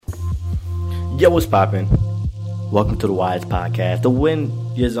Yo, what's poppin'? Welcome to the Wise Podcast, the Win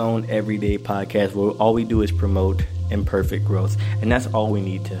Your Zone Everyday Podcast, where all we do is promote imperfect growth. And that's all we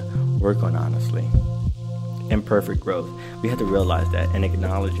need to work on, honestly. Imperfect growth. We have to realize that and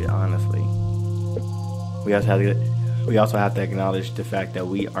acknowledge it, honestly. We also have to acknowledge the fact that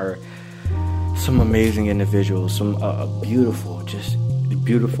we are some amazing individuals, some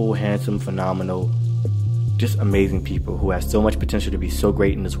beautiful, handsome, phenomenal, just amazing people who have so much potential to be so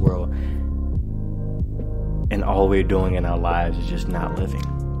great in this world. And all we're doing in our lives is just not living.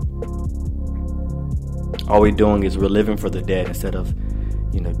 All we're doing is we're living for the dead instead of,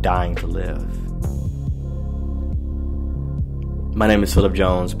 dying to live. My name is Philip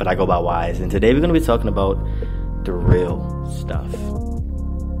Jones, but I go by Wise. And today we're going to be talking about the real stuff.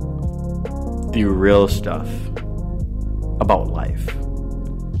 The real stuff about life.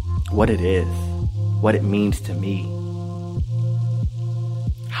 What it is. What it means to me.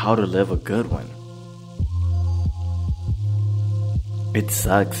 How to live a good one. It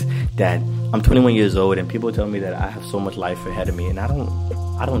sucks that I'm 21 years old and people tell me that I have so much life ahead of me, and I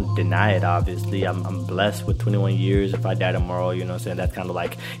don't deny it. Obviously, I'm blessed with 21 years. If I die tomorrow, you know what I'm saying, that's kind of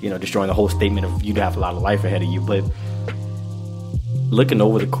like, destroying the whole statement of you have a lot of life ahead of you. But looking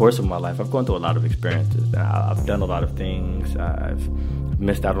over the course of my life, I've gone through a lot of experiences. I've done a lot of things. I've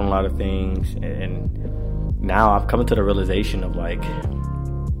missed out on a lot of things, and now I've come to the realization of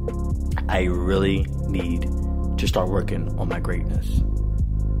I really need to start working on my greatness.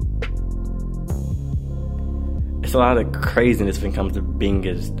 It's a lot of craziness when it comes to being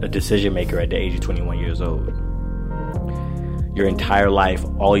a decision maker at the age of 21 years old. Your entire life,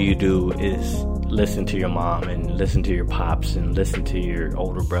 all you do is listen to your mom and listen to your pops and listen to your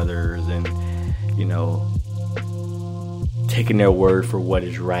older brothers and, taking their word for what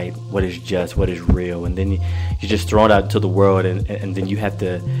is right, what is just, what is real. And then you're just thrown out into the world, and then you have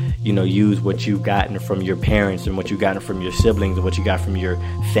to, use what you've gotten from your parents and what you've gotten from your siblings and what you got from your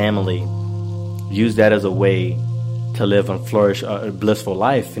family. Use that as a way to live and flourish a blissful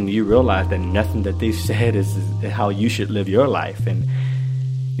life. And you realize that nothing that they've said is how you should live your life. And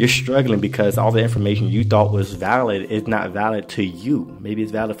you're struggling because all the information you thought was valid is not valid to you. Maybe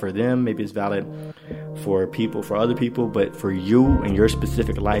it's valid for them. Maybe it's valid for other people. But for you and your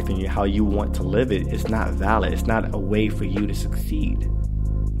specific life and how you want to live it, it's not valid. It's not a way for you to succeed.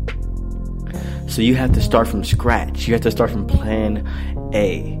 So you have to start from scratch. You have to start from plan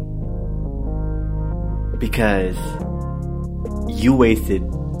A. Because you wasted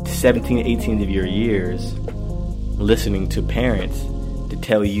 17, 18 of your years listening to parents to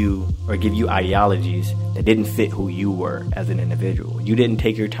tell you or give you ideologies that didn't fit who you were as an individual. You didn't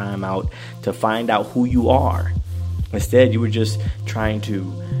take your time out to find out who you are. Instead, you were just trying to,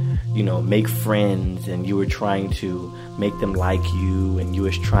 make friends, and you were trying to make them like you, and you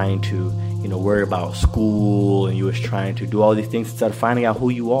was trying to, worry about school, and you was trying to do all these things instead of finding out who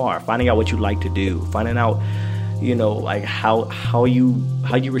you are, finding out what you like to do, finding out, how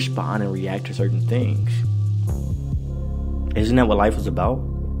you respond and react to certain things. Isn't that what life is about?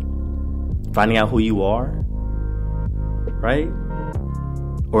 Finding out who you are, right?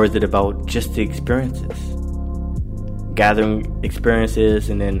 Or is it about just the experiences? Gathering experiences,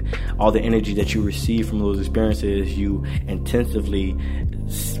 and then all the energy that you receive from those experiences, you intensively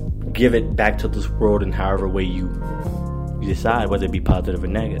give it back to this world in however way you decide, whether it be positive or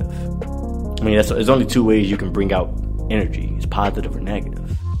negative. I mean, there's only two ways you can bring out energy. It's positive or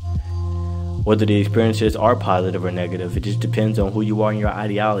negative. Whether the experiences are positive or negative, it just depends on who you are and your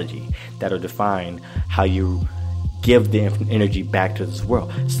ideology. That'll define how you give the energy back to this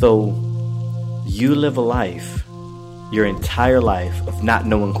world. So you live a life, your entire life, of not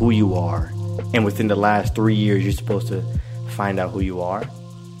knowing who you are, and within the last 3 years you're supposed to find out who you are.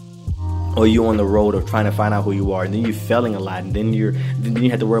 Or you on the road of trying to find out who you are, and then you're failing a lot, and then you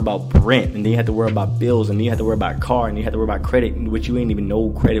have to worry about rent, and then you have to worry about bills, and then you have to worry about car, and you have to worry about credit, which you ain't even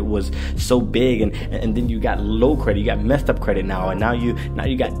know credit was so big, and then you got low credit, you got messed up credit now, and now you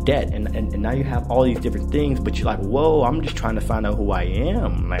got debt, and now you have all these different things, but you're like, whoa, I'm just trying to find out who I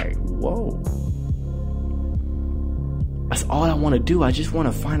am. Like, whoa. That's all I want to do. I just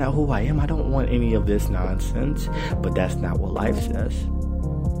want to find out who I am. I don't want any of this nonsense. But that's not what life says.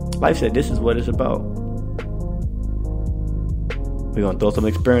 Life said this is what it's about. We're going to throw some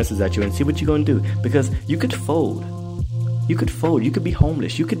experiences at you and see what you're going to do. Because you could fold. You could fold. You could be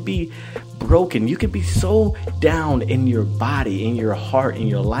homeless. You could be broken. You could be so down in your body, in your heart, in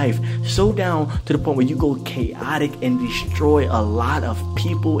your life. So down to the point where you go chaotic and destroy a lot of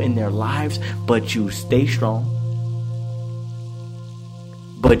people in their lives. But you stay strong.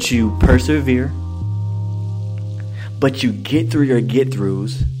 But you persevere. But you get through your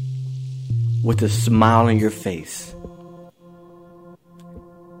get-throughs. with a smile on your face.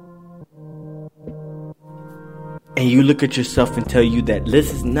 And you look at yourself and tell you that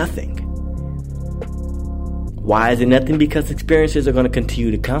this is nothing. Why is it nothing? Because experiences are going to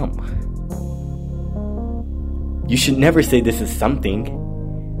continue to come. You should never say this is something.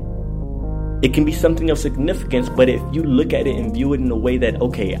 It can be something of significance, but if you look at it and view it in a way that,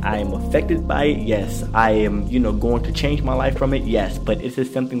 okay, I am affected by it, yes. I am, going to change my life from it, yes. But this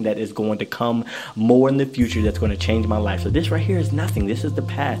is something that is going to come more in the future that's going to change my life. So this right here is nothing. This is the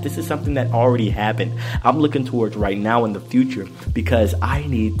past. This is something that already happened. I'm looking towards right now in the future because I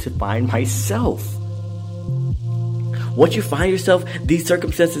need to find myself. Once you find yourself, these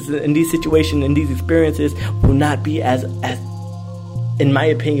circumstances and these situations and these experiences will not be as in my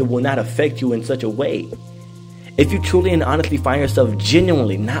opinion, will not affect you in such a way. If you truly and honestly find yourself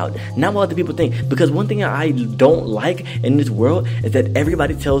genuinely, not what other people think. Because one thing I don't like in this world is that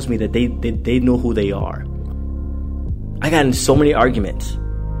everybody tells me that they know who they are. I got in so many arguments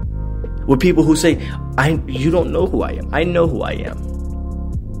with people who say, you don't know who I am. I know who I am.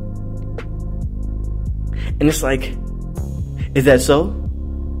 And it's like, is that so?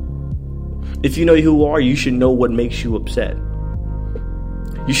 If you know who you are, you should know what makes you upset.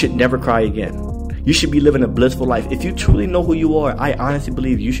 You should never cry again. You should be living a blissful life. If you truly know who you are, I honestly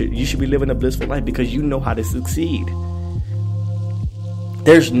believe you should be living a blissful life because you know how to succeed.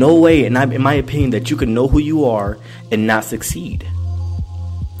 There's no way, in my opinion, that you can know who you are and not succeed.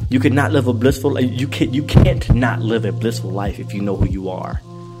 You could not live a blissful life. You can't not live a blissful life if you know who you are.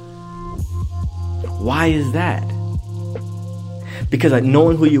 Why is that? Because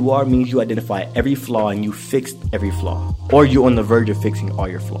knowing who you are means you identify every flaw and you fix every flaw. Or you're on the verge of fixing all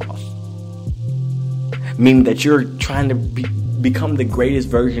your flaws. Meaning that you're trying to become the greatest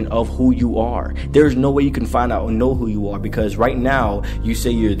version of who you are. There's no way you can find out or know who you are. Because right now, you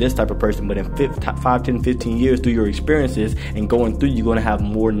say you're this type of person. But in 5, 10, 15 years through your experiences and going through, you're going to have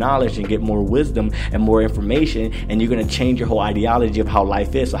more knowledge and get more wisdom and more information. And you're going to change your whole ideology of how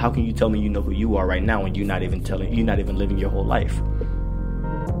life is. So how can you tell me you know who you are right now when you're not even living your whole life?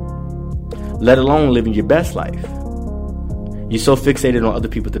 Let alone living your best life. You're so fixated on other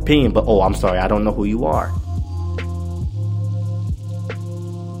people's opinion, but I'm sorry, I don't know who you are.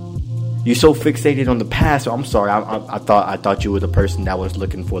 You're so fixated on the past, so I'm sorry, I thought you were the person that was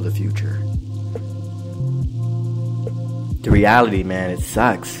looking for the future. The reality, man, it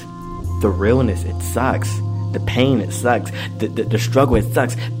sucks. The realness, it sucks. The pain, it sucks. The struggle, it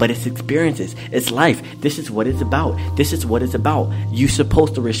sucks. But it's experiences. It's life. This is what it's about. This is what it's about. You're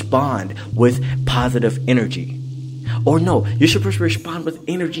supposed to respond with positive energy. Or no, you're supposed to respond with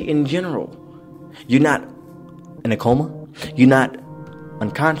energy in general. You're not in a coma. You're not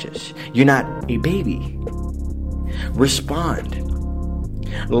unconscious. You're not a baby. Respond.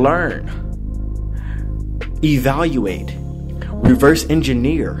 Learn. Evaluate. Reverse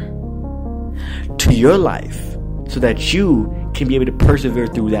engineer to your life so that you can be able to persevere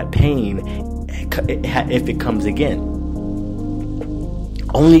through that pain if it comes again.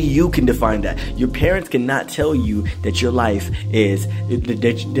 Only you can define that. Your parents cannot tell you that your life is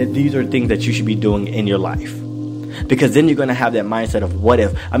that these are things that you should be doing in your life. Because then you're going to have that mindset of what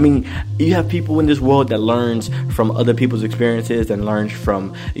if. I mean, you have people in this world that learns from other people's experiences and learns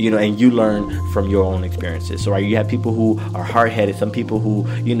from, and you learn from your own experiences. So you have people who are hard-headed, some people who,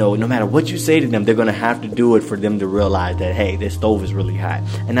 no matter what you say to them, they're going to have to do it for them to realize that, hey, this stove is really hot.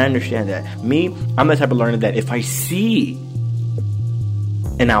 And I understand that. Me, I'm the type of learner that if I see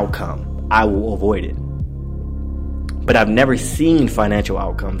an outcome, I will avoid it. But I've never seen financial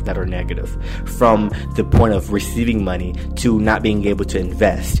outcomes that are negative, from the point of receiving money to not being able to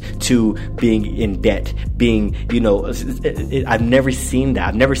invest to being in debt, I've never seen that.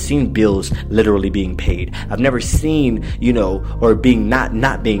 I've never seen bills literally being paid. I've never seen, or being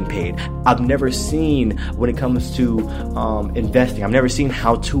not being paid. I've never seen when it comes to investing. I've never seen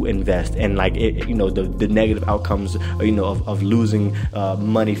how to invest and the negative outcomes, of losing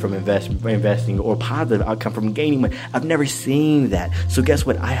money from investing or positive outcome from gaining money. I've never seen that. So guess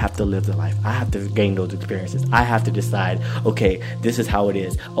what? I have to live the life. I have to gain those experiences. I have to decide, okay, this is how it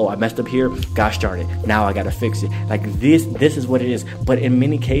is. Oh, I messed up here. Gosh darn it. Now I got to fix it. This is what it is. But in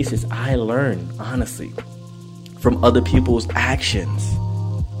many cases, I learn, honestly, from other people's actions.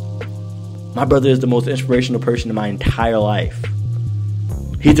 My brother is the most inspirational person in my entire life.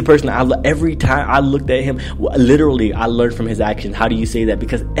 He's the person every time I looked at him, literally, I learned from his actions. How do you say that?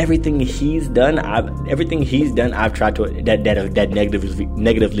 Because everything he's done, I've tried to that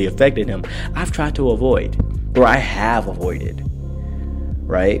negatively affected him. I've tried to avoid, or I have avoided,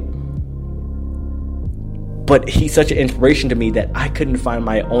 right? But he's such an inspiration to me that I couldn't find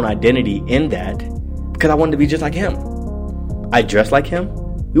my own identity in that because I wanted to be just like him. I dressed like him.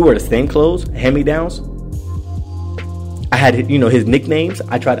 We wore the same clothes, hand-me-downs. I had, his nicknames.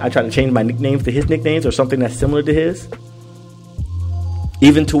 I tried to change my nicknames to his nicknames or something that's similar to his.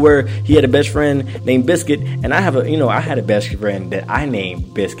 Even to where he had a best friend named Biscuit, and I had a best friend that I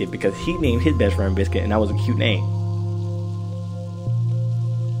named Biscuit because he named his best friend Biscuit, and that was a cute name.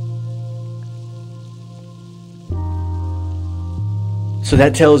 So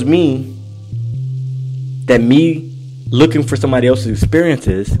that tells me that me looking for somebody else's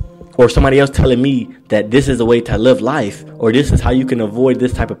experiences, or somebody else telling me that this is a way to live life, or this is how you can avoid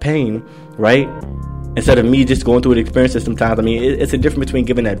this type of pain, right? Instead of me just going through the experiences sometimes. I mean, it's a difference between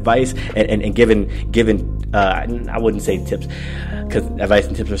giving advice and giving I wouldn't say tips, because advice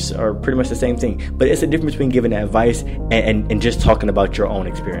and tips are pretty much the same thing. But it's a difference between giving advice and just talking about your own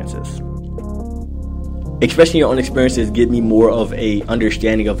experiences. Especially your own experiences give me more of a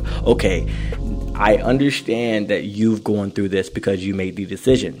understanding of, okay, I understand that you've gone through this because you made these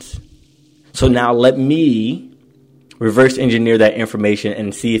decisions. So now let me reverse engineer that information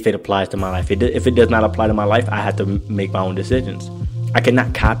and see if it applies to my life. If it does not apply to my life, I have to make my own decisions. I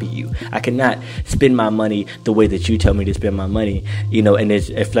cannot copy you. I cannot spend my money the way that you tell me to spend my money, and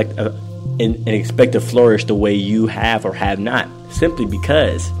expect to flourish the way you have or have not, simply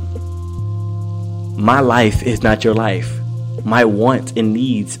because my life is not your life. My wants and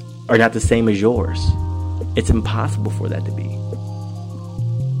needs are not the same as yours. It's impossible for that to be.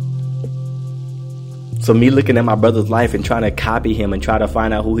 So me looking at my brother's life and trying to copy him and try to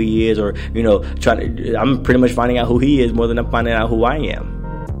find out who he is, or I'm pretty much finding out who he is more than I'm finding out who I am.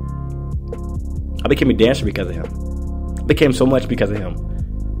 I became a dancer because of him. I became so much because of him.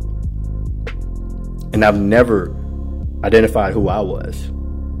 And I've never identified who I was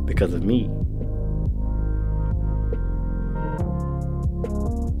because of me.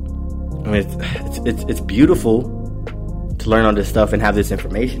 I mean, it's beautiful to learn all this stuff and have this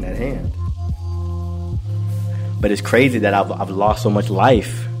information at hand. But it's crazy that I've lost so much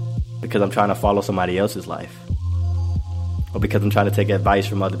life because I'm trying to follow somebody else's life. Or because I'm trying to take advice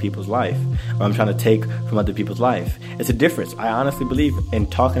from other people's life. Or I'm trying to take from other people's life. It's a difference. I honestly believe in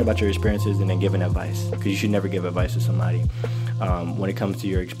talking about your experiences and then giving advice. Because you should never give advice to somebody. When it comes to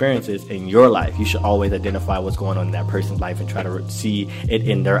your experiences in your life, you should always identify what's going on in that person's life and try to see it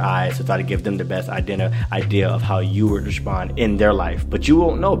in their eyes to try to give them the best idea of how you would respond in their life. But you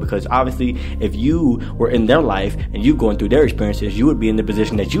won't know, because obviously if you were in their life and you going through their experiences, you would be in the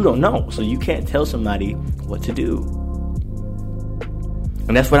position that you don't know. So you can't tell somebody what to do.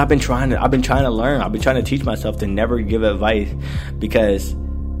 And that's what I've been trying to learn. I've been trying to teach myself to never give advice, because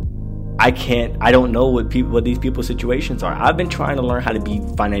I don't know what these people's situations are. I've been trying to learn how to be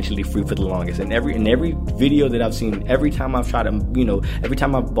financially free for the longest. And every video that I've seen, every time I've tried to, every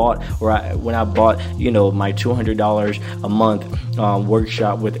time I've bought, when I bought, my $200 a month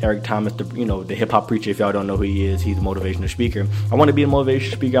workshop with Eric Thomas, the hip hop preacher. If y'all don't know who he is, he's a motivational speaker. I want to be a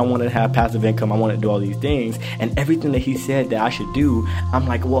motivational speaker. I want to have passive income. I want to do all these things. And everything that he said that I should do, I'm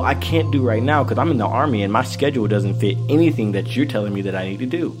like, well, I can't do right now because I'm in the Army and my schedule doesn't fit anything that you're telling me that I need to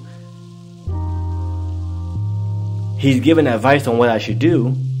do. He's giving advice on what I should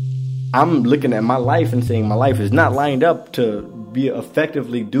do. I'm looking at my life and saying my life is not lined up to be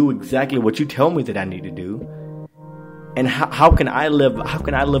effectively do exactly what you tell me that I need to do. And how can I live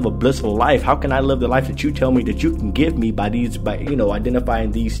a blissful life? How can I live the life that you tell me that you can give me by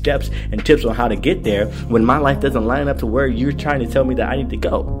identifying these steps and tips on how to get there, when my life doesn't line up to where you're trying to tell me that I need to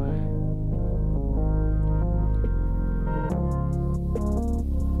go?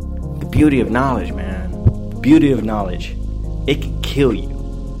 The beauty of knowledge, man. Beauty of knowledge, it can kill you.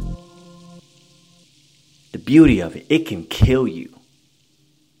 The beauty of it can kill you.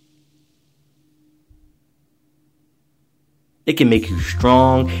 It can make you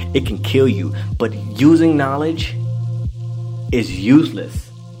strong, it can kill you. But using knowledge is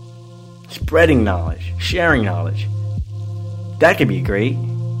useless. Spreading knowledge, sharing knowledge, that could be great.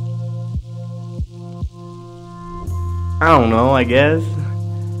 I don't know, I guess.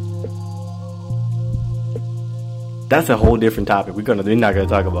 That's a whole different topic. We're not gonna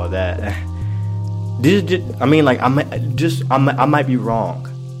talk about that. I might be wrong.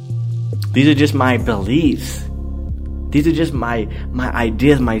 These are just my beliefs. These are just my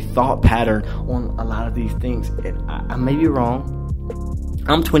ideas, my thought pattern on a lot of these things. And I may be wrong.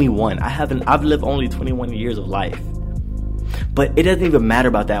 I'm 21. I've lived only 21 years of life. But it doesn't even matter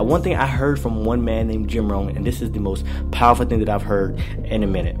about that. One thing I heard from one man named Jim Rohn, and this is the most powerful thing that I've heard in a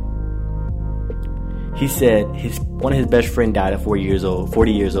minute. He said one of his best friend died at 40 years old,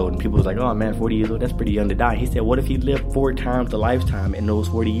 and people was like, oh man, 40 years old, that's pretty young to die. He said, what if he lived 4 times the lifetime in those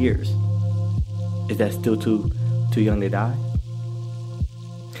 40 years? Is that still too young to die?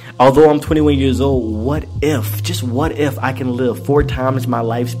 Although I'm 21 years old, what if I can live 4 times my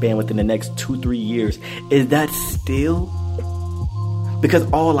lifespan within the next 2-3 years? Is that still? Because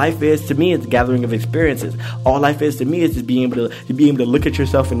all life is to me is a gathering of experiences. All life is to me is just being able to look at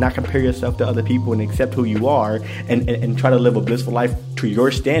yourself and not compare yourself to other people and accept who you are and try to live a blissful life to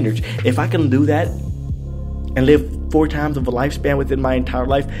your standards. If I can do that and live 4 times of a lifespan within my entire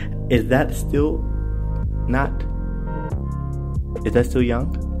life, is that still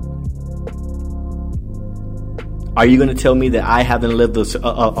young? Are you going to tell me that I haven't lived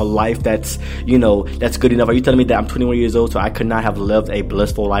a life that's good enough? Are you telling me that I'm 21 years old, so I could not have lived a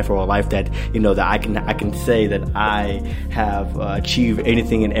blissful life, or a life that, that I can say that I have achieved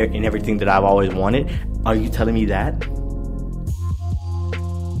anything and everything that I've always wanted? Are you telling me that?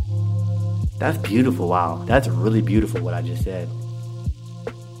 That's beautiful. Wow. That's really beautiful what I just said.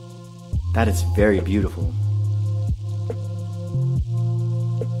 That is very beautiful.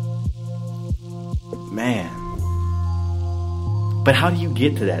 Man. But how do you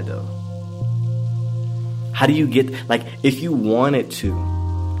get to that though? How do you get, if you wanted to,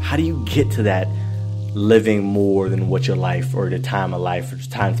 how do you get to that living more than what your life or the time of life or the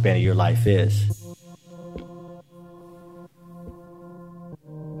time span of your life is?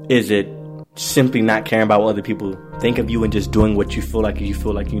 Is it simply not caring about what other people think of you and just doing what you feel like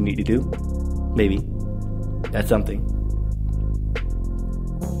you need to do? Maybe. That's something.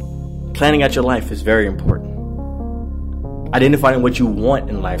 Planning out your life is very important. Identifying what you want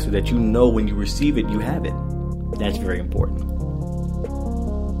in life so that you know when you receive it, you have it. That's very important.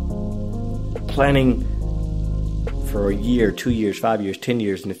 Planning for a year, 2 years, 5 years, 10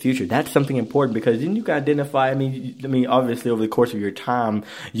 years in the future. That's something important, because then you can identify, I mean, obviously over the course of your time,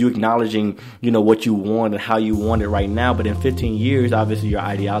 you acknowledging, what you want and how you want it right now. But in 15 years, obviously your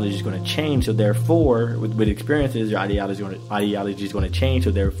ideology is going to change. So therefore, with experiences, your ideology is going to change.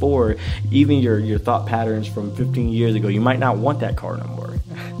 So therefore, even your thought patterns from 15 years ago, you might not want that car no more.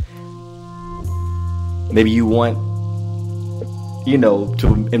 Maybe you want,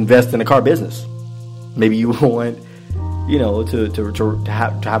 to invest in a car business. Maybe you want,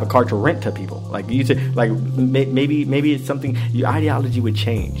 to have a car to rent to people. Maybe it's something, your ideology would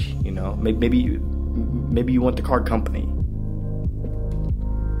change. Maybe you want the car company.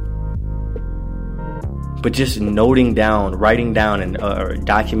 But just writing down, and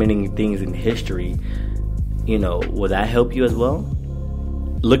documenting things in history, will that help you as well?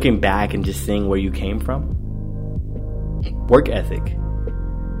 Looking back and just seeing where you came from. Work ethic.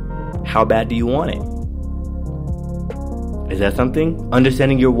 How bad do you want it? Is that something?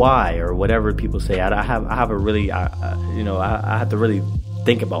 Understanding your why, or whatever people say. I have to really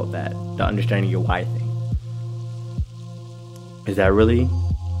think about that. The understanding your why thing. Is that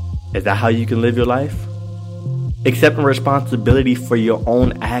how you can live your life? Accepting responsibility for your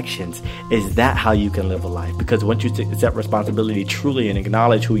own actions. Is that how you can live a life? Because once you accept responsibility truly and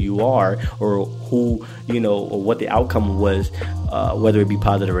acknowledge who you are, or who, or what the outcome was, whether it be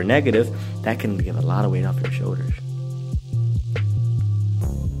positive or negative, that can get a lot of weight off your shoulders.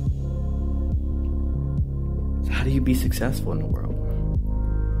 So how do you be successful in the world?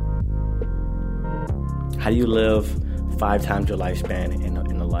 How do you live 5 times your lifespan in a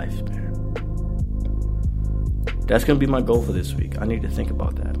lifespan? That's going to be my goal for this week. I need to think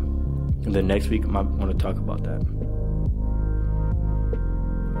about that. And then next week, I want to talk about that.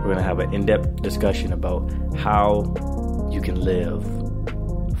 We're going to have an in-depth discussion about how you can live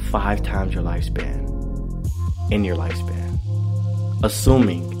 5 times your lifespan in your lifespan.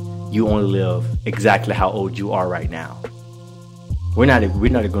 Assuming you only live exactly how old you are right now. We're not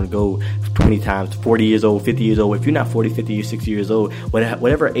going to go 20 times, 40 years old, 50 years old. If you're not 40, 50, you're 60 years old,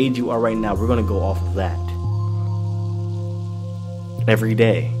 whatever age you are right now, we're going to go off of that. Every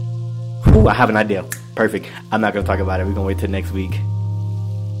day. Ooh, I have an idea. Perfect. I'm not going to talk about it. We're going to wait till next week.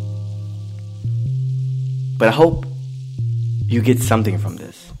 But I hope you get something from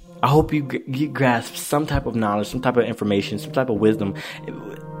this. I hope you grasp some type of knowledge, some type of information, some type of wisdom.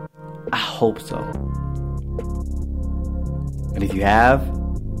 I hope so. And if you have,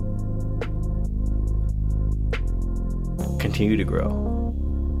 continue to grow.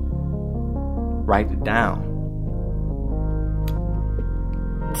 Write it down.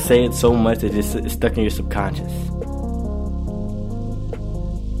 Say it so much that it's stuck in your subconscious.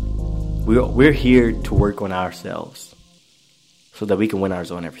 We're here to work on ourselves so that we can win our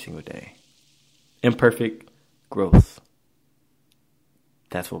zone every single day. Imperfect growth.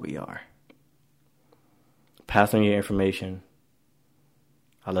 That's what we are. pass on your information.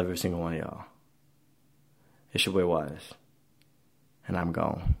 I love every single one of y'all. It's your boy Wise. And I'm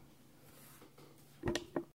gone.